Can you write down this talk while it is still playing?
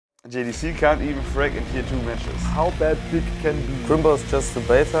JDC can't even frag in tier 2 matches. How bad Big can be. Crimbo is just a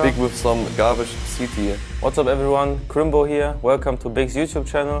beta. Big with some garbage CT. What's up everyone, Crimbo here. Welcome to Big's YouTube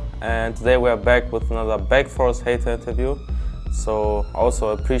channel, and today we are back with another Backforce hater interview. So also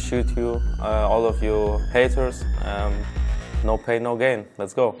appreciate you, all of you haters. No pain, no gain.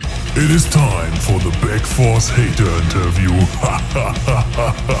 Let's go. It is time for the Backforce hater interview.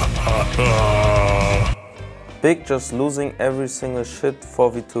 Big just losing every single shit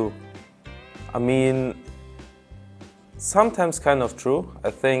 4v2. I mean, sometimes kind of true. I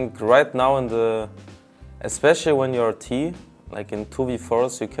think right now especially when you're T, like in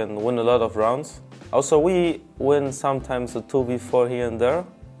 2v4s, you can win a lot of rounds. Also, we win sometimes a 2v4 here and there,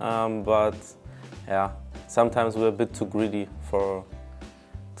 but yeah, sometimes we're a bit too greedy to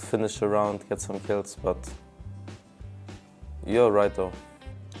finish a round, get some kills, but you're right though.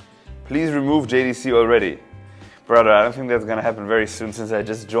 Please remove JDC already. Brother, I don't think that's gonna happen very soon since I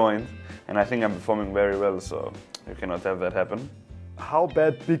just joined, and I think I'm performing very well, so you cannot have that happen. How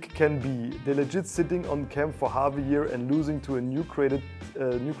bad Big can be. They're legit sitting on camp for half a year and losing to a new created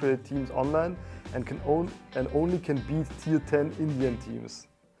teams online, and only can beat tier 10 Indian teams.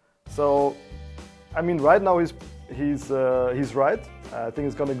 So, I mean, right now he's right. I think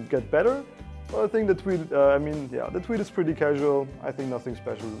it's gonna get better. But I think the tweet, the tweet is pretty casual. I think nothing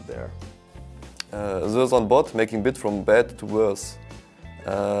special there. There's on bot making bit from bad to worse.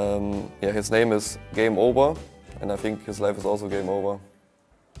 Yeah, his name is Game Over, and I think his life is also game over.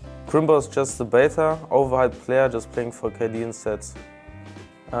 Crimbo is just a beta, overhyped player just playing for KD instead.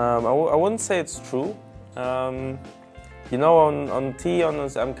 I wouldn't say it's true. You know, on T,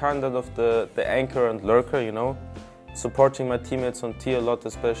 I'm kind of the anchor and lurker, you know, supporting my teammates on T a lot,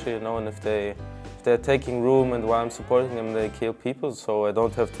 especially, you know, and if they're taking room and while I'm supporting them, they kill people, so I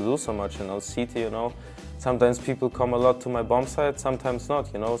don't have to do so much, you know. CT, you know, sometimes people come a lot to my bomb side, sometimes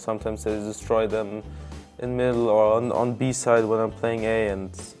not, you know. Sometimes they destroy them in middle or on B side when I'm playing A, and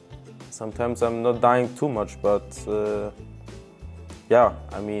sometimes I'm not dying too much, but yeah,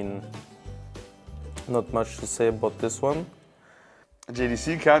 I mean, not much to say about this one.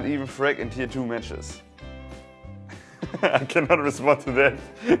 JDC can't even frag in tier 2 matches. I cannot respond to that.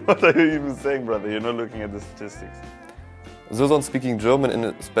 What are you even saying, brother? You're not looking at the statistics. Zizon speaking German in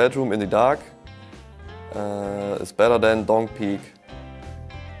his bedroom in the dark is better than Dong Peak.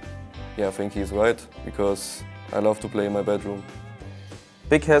 Yeah, I think he's right, because I love to play in my bedroom.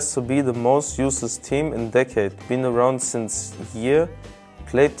 Big has to be the most useless team in decade. Been around since year,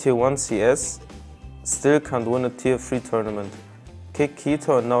 played tier 1 CS, still can't win a tier 3 tournament. Kicked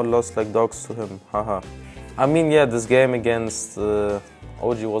Keto and now lost like dogs to him, haha. I mean, yeah, this game against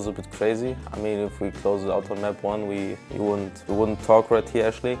OG was a bit crazy. I mean, if we close it out on map 1, we wouldn't talk right here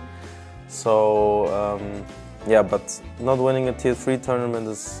actually. So yeah, but not winning a tier 3 tournament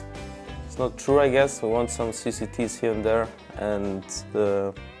is not true, I guess. We want some CCTs here and there, and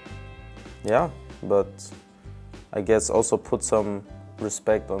yeah, but I guess also put some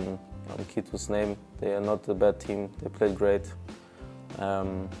respect on Kito's name. They are not a bad team. They played great.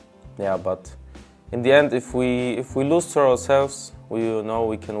 Yeah, but in the end, if we lose to ourselves, we know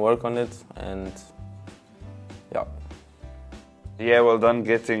we can work on it, and yeah. Yeah, well done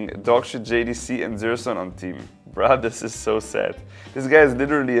getting dogshit JDC and Zerson on team. Bruh, this is so sad. This guy is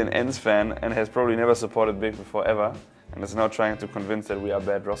literally an ENS fan and has probably never supported Big before ever, and is now trying to convince that we are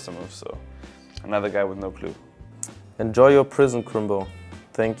bad roster moves, so another guy with no clue. Enjoy your prison, Crimbo.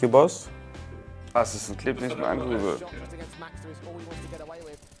 Thank you, boss. Das ist ein Clip, den ich mir anrufe.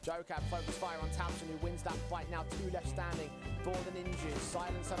 Jocab focus fire on Thompson, who wins that fight now. 2 left standing. Born and injured.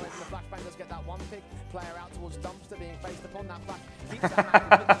 Silence away from the flashbang. Does get that one pick. Player out towards Dumpster, being faced upon that flash. Keeps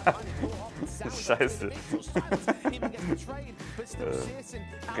that Scheiße.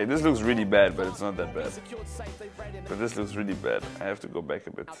 Okay, this looks really bad, but it's not that bad. But this looks really bad. I have to go back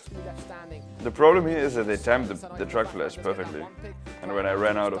a bit. The problem here is that they timed the truck flash perfectly. And when I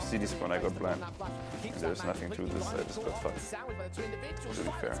ran out of CD spawn, I got blind. And there's nothing to this, I just got fucked. To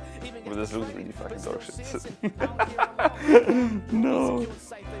be fair. But this looks really fucking dog shit. No.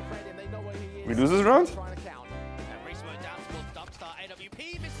 We lose this round?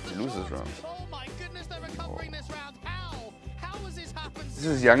 We lose this round. Oh. This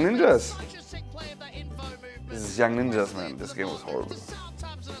is Young Ninjas. This is Young Ninjas, man. This game was horrible.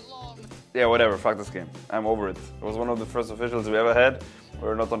 Yeah, whatever. Fuck this game. I'm over it. It was one of the first officials we ever had. We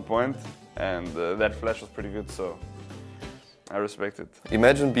were not on point, and that flash was pretty good, so I respect it.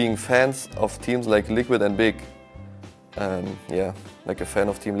 Imagine being fans of teams like Liquid and Big. Yeah, like a fan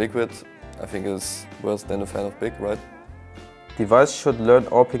of Team Liquid, I think is worse than a fan of Big, right? Device should learn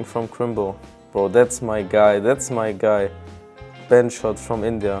AWPing from Crimbo. Bro, that's my guy, that's my guy. bench shot from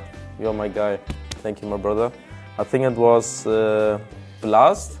India. You're my guy. Thank you, my brother. I think it was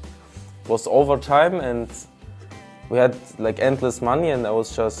Blast. It was overtime and we had like endless money, and I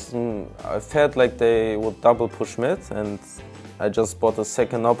was just, I felt like they would double push mid, and I just bought a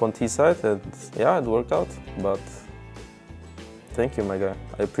second up on T side, and yeah, it worked out. But thank you, my guy.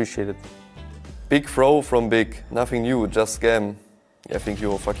 I appreciate it. Big throw from Big. Nothing new, just scam. I think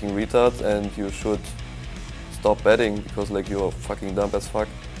you're a fucking retard and you should stop betting because like you're fucking dumb as fuck.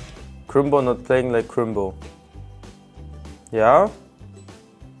 Crimbo not playing like Crimbo. Yeah,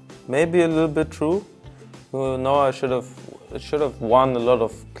 maybe a little bit true. No, I should have won a lot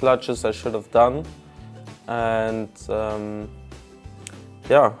of clutches I should have done, and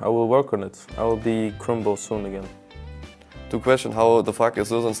yeah, I will work on it. I will be Crimbo soon again. To question, how the fuck is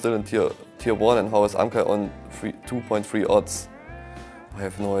Susan still in tier 1 and how is Amka on 2.3 odds? I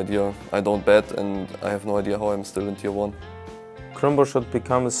have no idea. I don't bet and I have no idea how I'm still in tier 1. Crimbo should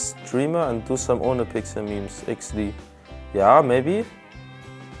become a streamer and do some owner picks and memes. XD. Yeah, maybe.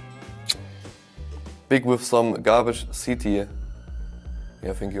 Big with some garbage CT. Yeah,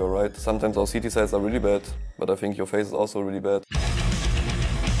 I think you're right. Sometimes our CT sides are really bad, but I think your face is also really bad.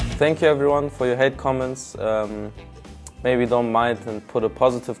 Thank you everyone for your hate comments. Maybe don't mind and put a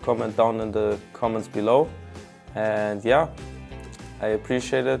positive comment down in the comments below. And yeah, I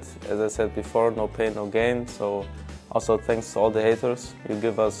appreciate it. As I said before, no pain, no gain. So also thanks to all the haters. You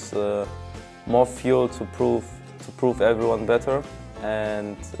give us more fuel to prove everyone better.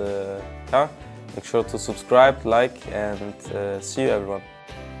 And yeah. Make sure to subscribe, like, and see you everyone.